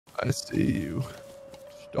I see you.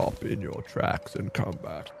 Stop in your tracks and come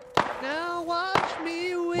back. Now watch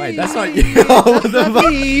me win. Wait, that's not you. What the fuck?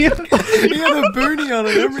 He had a boonie on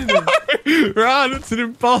and everything. Run, it's an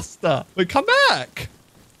imposter. Wait, come back.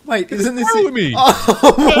 Wait, isn't this it? Me?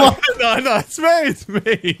 Oh, no, it's me. It's me.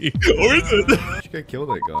 Or is it? you should go kill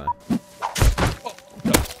that guy.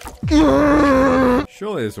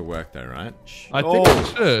 Surely this will work though, right? I think it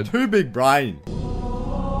should. Too big brain.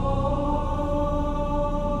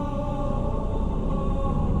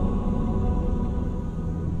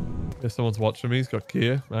 If someone's watching me, he's got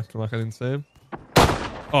gear. Acting like I didn't see him.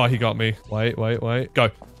 Oh, he got me. Wait. Go.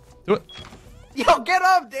 Do it. Yo, get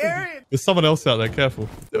up, Darren! There's someone else out there. Careful.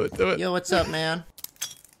 Do it. Yo, what's up, man?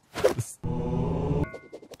 There's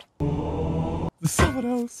someone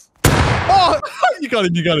else. Oh, you got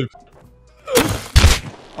him.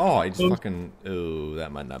 Oh, he just fucking... Ooh,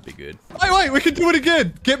 that might not be good. Wait, we can do it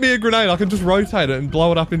again. Get me a grenade. I can just rotate it and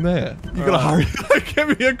blow it up in there. You gotta hurry.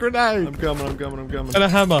 Get me a grenade. I'm coming. And a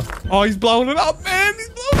hammer. Oh, he's blowing it up, man. He's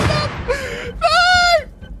blowing it up.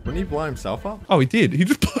 No! Wouldn't he blow himself up? Oh, he did. He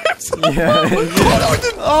just blew himself Yeah. up. Oh, no, he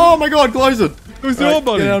didn't. Oh my god, close it. Who's the old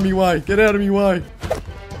buddy? Get out of me way.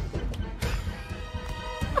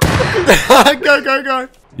 Go.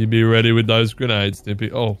 You be ready with those grenades, Stimpee.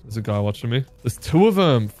 Oh, there's a guy watching me. There's two of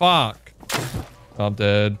them. Fuck. I'm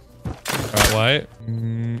dead. Alright, wait.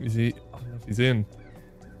 Is he? I don't know if he's in.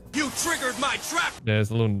 You triggered my trap!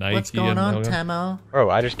 There's a little Nike. What's going on, Tamo? Bro,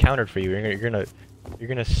 I just countered for you. You're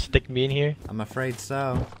gonna stick me in here? I'm afraid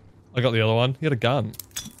so. I got the other one. He had a gun.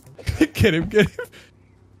 Get him.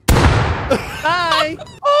 Hi!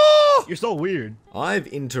 Oh! You're so weird. I've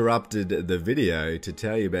interrupted the video to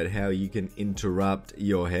tell you about how you can interrupt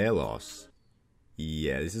your hair loss.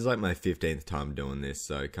 Yeah, this is like my 15th time doing this,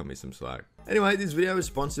 so cut me some slack. Anyway, this video is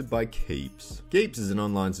sponsored by Keeps. Keeps is an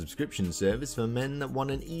online subscription service for men that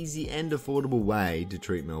want an easy and affordable way to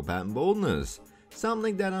treat male pattern baldness.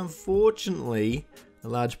 Something that unfortunately a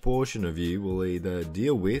large portion of you will either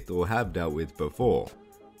deal with or have dealt with before.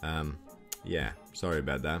 Yeah, sorry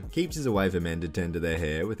about that. Keeps is a way for men to tend to their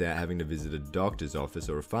hair without having to visit a doctor's office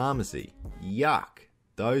or a pharmacy. Yuck.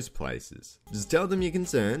 Those places. Just tell them your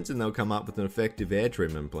concerns and they'll come up with an effective hair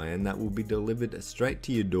treatment plan that will be delivered straight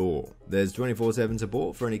to your door. There's 24/7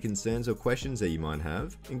 support for any concerns or questions that you might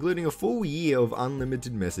have, including a full year of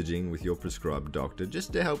unlimited messaging with your prescribed doctor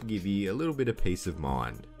just to help give you a little bit of peace of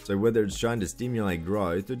mind. So whether it's trying to stimulate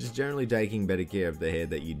growth or just generally taking better care of the hair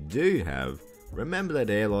that you do have, remember that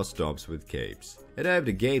hair loss stops with Keeps. Head over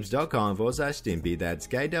to keeps.com/Stimpee, that's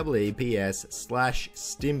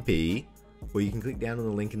KEEPS/Stimpee, or you can click down on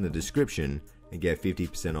the link in the description and get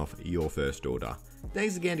 50% off your first order.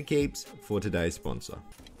 Thanks again to Keeps for today's sponsor.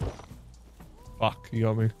 Fuck, you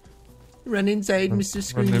got me. Run inside, Mr.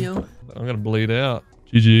 Screamio. I'm gonna bleed out.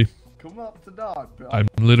 GG. Come up the dog, bro. I'm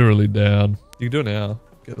literally down. You can do it now.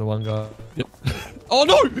 Get the one guy. Yep. Oh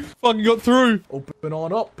no! Fucking got through. Open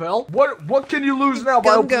on up, pal. What can you lose now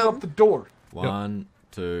by opening up the door? 1,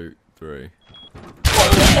 2, 3.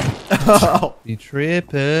 Be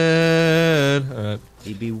tripping. Alright.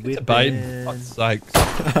 He be whipping. Bait. Fuck's sakes.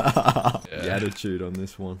 The attitude on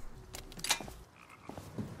this one.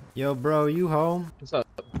 Yo, bro, you home? What's up?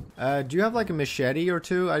 Do you have like a machete or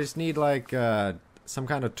two? I just need like some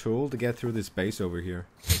kind of tool to get through this base over here.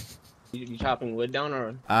 You chopping wood down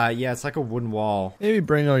or? Yeah, it's like a wooden wall. Maybe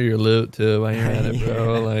bring all your loot too while you're at it,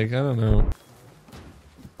 bro. Yeah. Like, I don't know.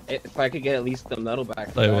 If I could get at least the metal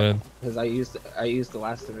back. They win. Because I used the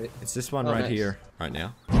last of it. It's this one Oh, right nice. here, right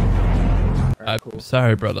now. Alright, I'm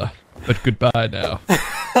sorry, brother, but goodbye now,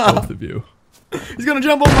 both of you. He's gonna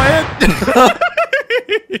jump on my head!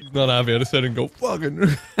 He's not happy. I just said and go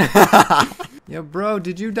fucking. Yo, bro,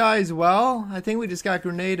 did you die as well? I think we just got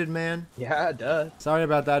grenaded, man. Yeah, duh. Sorry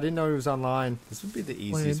about that. I didn't know he was online. This would be the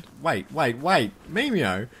easiest. Wait.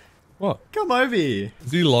 Mimio, What? come over here.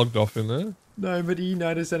 Is he logged off in there? No, but do you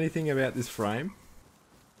notice anything about this frame?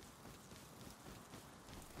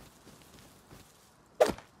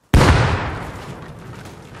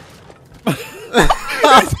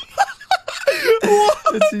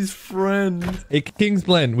 It's his friend. Hey, King's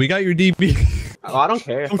Blend, we got your DB. Oh, I don't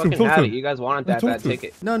care. Talk to him, Fucking talk have to it. him. You guys wanted that Talk bad to him.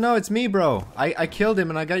 ticket. No, it's me, bro. I killed him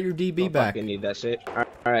and I got your DB Don't back. fucking need that shit.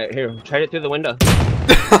 Alright, here. Trade it through the window.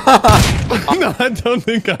 No, I don't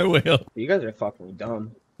think I will. You guys are fucking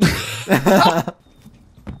dumb.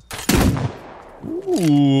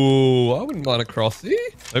 Ooh, I wouldn't mind a crossy.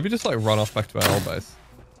 Maybe just like run off back to our old base.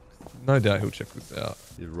 No doubt he'll check this out.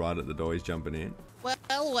 He's right at the door. He's jumping in. Well.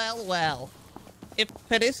 If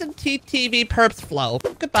it isn't TTV Perps Flow,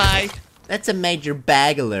 goodbye. That's a major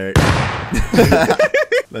bag alert.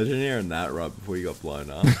 Imagine hearing that right before you got blown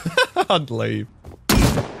up. I'd leave.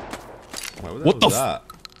 Wait, What the was that?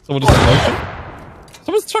 Someone just motion?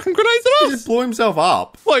 Someone's chucking grenades at He us! just blew himself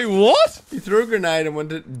up. Wait, what? He threw a grenade and went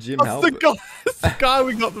to Jim That's help. the guy, that's the guy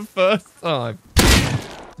we got the first time.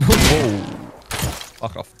 Whoa.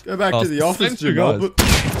 Fuck off. Go back to the office, Jim. Jim.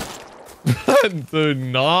 Dude,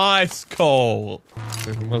 nice call.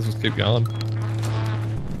 We might as well keep going.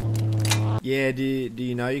 Yeah, do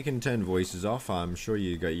you know you can turn voices off? I'm sure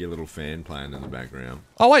you got your little fan playing in the background.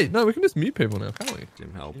 Oh wait, no, we can just mute people now, can't we?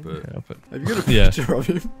 Jim, help Yeah, it. help it. Have you got a Yeah. picture of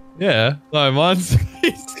him? Yeah. No, mine's.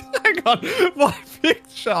 Hang on, my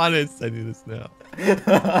picture. I didn't send you this now.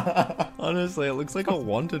 Honestly, it looks like a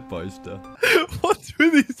wanted poster. What's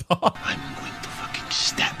with his eyes?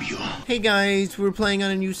 Hey guys, we're playing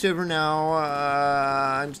on a new server now.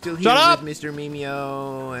 I'm still here Shut up! with Mr.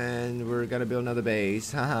 Mimio, and we're gonna build another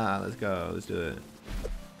base. Haha, let's go. Let's do it.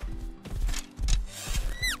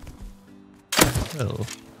 Oh.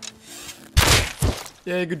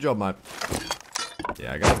 Yeah, good job, mate.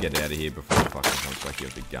 Yeah, I gotta get out of here before it fucking comes back here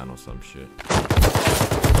with a gun or some shit.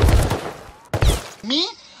 Me?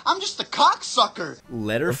 I'm just a cocksucker.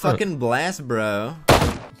 Let her fucking blast, bro.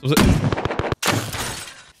 Was it?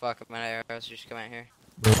 Fuck, my arrows just come out here.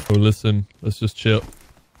 Oh, listen, let's just chill.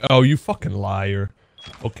 Oh, you fucking liar.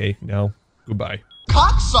 Okay, now, goodbye.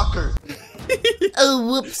 Cocksucker. Oh,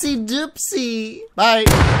 whoopsie doopsie. Bye.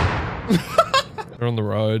 They're on the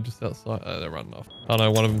road, just outside. Oh, they're running off. Oh no,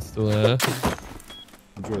 one of them's still there.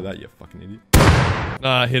 Enjoy that, you fucking idiot.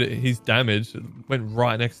 Nah, hit it. He's damaged. It went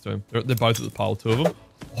right next to him. They're both at the pile, two of them.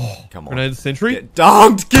 Oh, Come on. grenade sentry. Get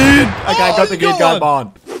dunked, kid! Okay, I got the you kid, got go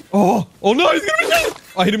on. Oh, oh no, he's gonna be dead.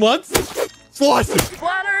 I hit him once. Slice him.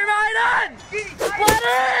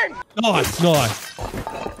 Nice, nice.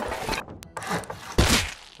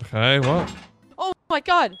 Okay, what? Oh my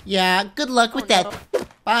god. Yeah, good luck with Oh,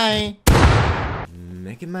 that. Bye.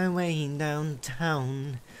 Making my way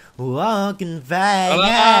downtown, walking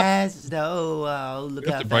fast. Oh, look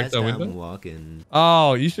You have how to break fast that window? I'm walking.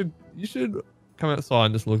 Oh, you should come outside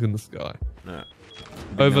and just look in the sky. No.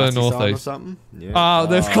 Over Nazi sign or northeast. something? Yeah. Oh,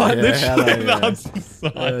 there's quite yeah, literally hello, yeah. Nazi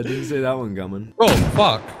sign. Didn't see that one coming. Oh,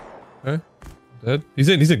 fuck. Okay. Dead. He's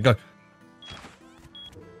in, go.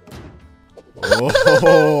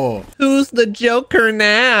 Oh, Who's the Joker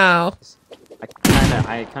now?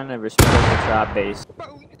 I kinda respect the trap base.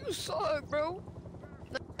 Bro, you saw it, bro.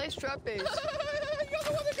 Nice trap base. You're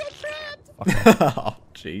the one that got trapped. oh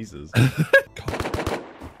Jesus. Yeah,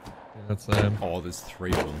 that's them. Oh, there's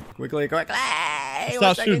 3 of them. Quickly. Start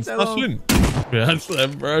shooting, start shooting. Yeah, that's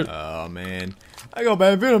them, bro. Oh, man. I got a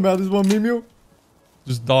bad feeling about this one, Mimio.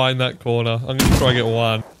 Just die in that corner. I'm gonna try and get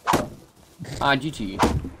one. GG.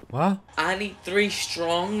 What? I need 3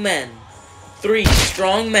 strong men. 3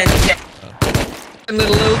 strong men.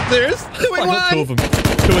 Little losers. We I got 2 won. of them. 2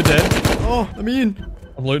 are dead. Oh, I'm in.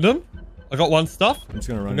 I'm looting them. I got 1 stuff. I'm just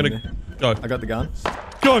gonna run I'm gonna in there. go. I got the guns.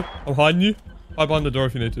 Go. I'm hiding you. Hide behind the door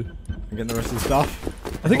if you need to. I'm getting the rest of the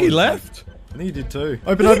stuff. I think he left. I think he did too.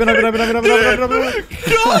 Open. Go!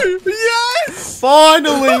 Yes!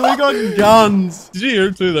 Finally, we got guns. Did you hear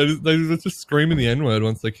him too? They were just screaming the N-word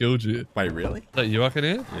once they killed you. Is Wait, really? that you I can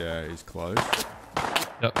hear? Yeah, he's close.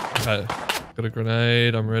 Yep. Okay. Got a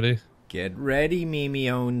grenade. I'm ready. Get ready,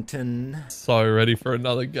 Mimionton. So ready for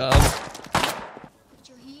another gun. Put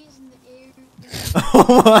your hands in the air.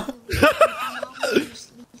 What?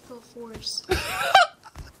 Use lethal force.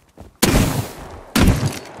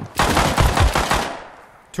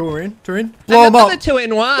 Two in. Blow him Another up.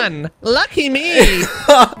 2-in-1. Lucky me.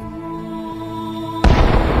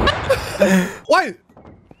 Wait.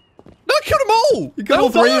 No, I killed them all. You got all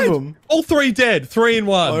 3 of them. All 3 dead. 3 in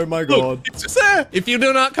 1. Oh my Look, god. it's just there. If you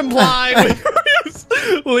do not comply, we use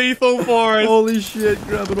lethal force. Holy shit,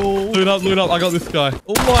 grab it all. Loot up. I got this guy.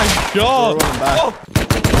 Oh my god. Throw him back.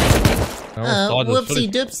 Oh. Whoopsie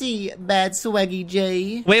doopsie, bad swaggy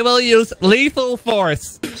J. We will use lethal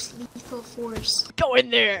force. Use lethal force. Go in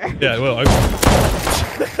there. Yeah, well, okay.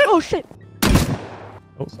 Oh shit.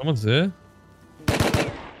 Oh, someone's there.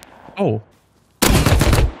 Oh.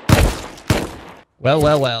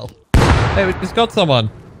 Well. Hey, we just got someone.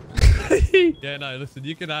 Yeah, no, listen,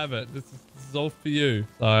 you can have it. This is all for you.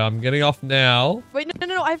 So I'm getting off now. Wait,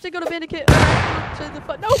 no. I have to go to Bandicate. To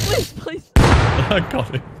the no, please. I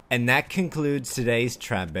got it. And that concludes today's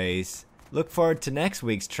trap base. Look forward to next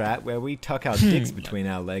week's trap where we tuck our dicks between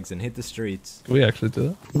our legs and hit the streets. Can we actually do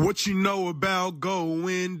that? What you know about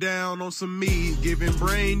going down on some meat? Giving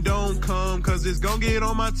brain don't come cause it's gonna get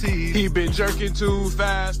on my teeth. He been jerking too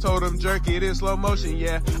fast, told him jerk it in slow motion,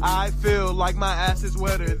 yeah. I feel like my ass is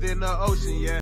wetter than the ocean, yeah.